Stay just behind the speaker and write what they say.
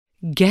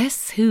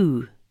Guess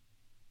who?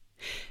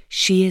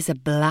 She is a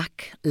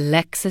black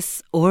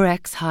Lexus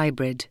RX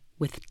hybrid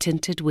with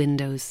tinted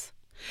windows,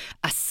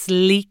 a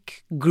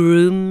sleek,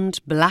 groomed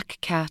black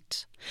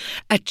cat,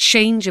 a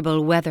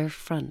changeable weather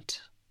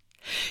front.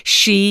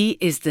 She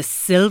is the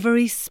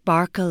silvery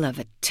sparkle of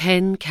a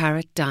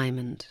 10-carat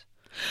diamond,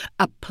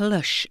 a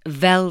plush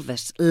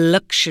velvet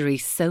luxury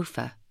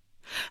sofa,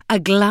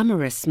 a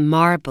glamorous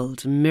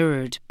marbled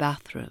mirrored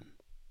bathroom.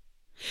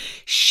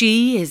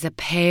 She is a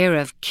pair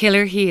of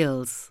killer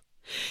heels.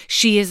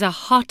 She is a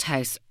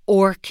hothouse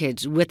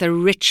orchid with a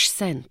rich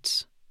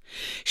scent.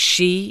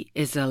 She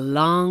is a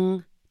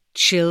long,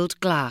 chilled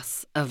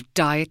glass of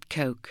Diet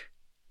Coke.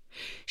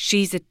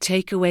 She's a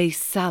takeaway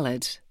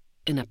salad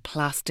in a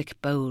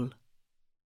plastic bowl.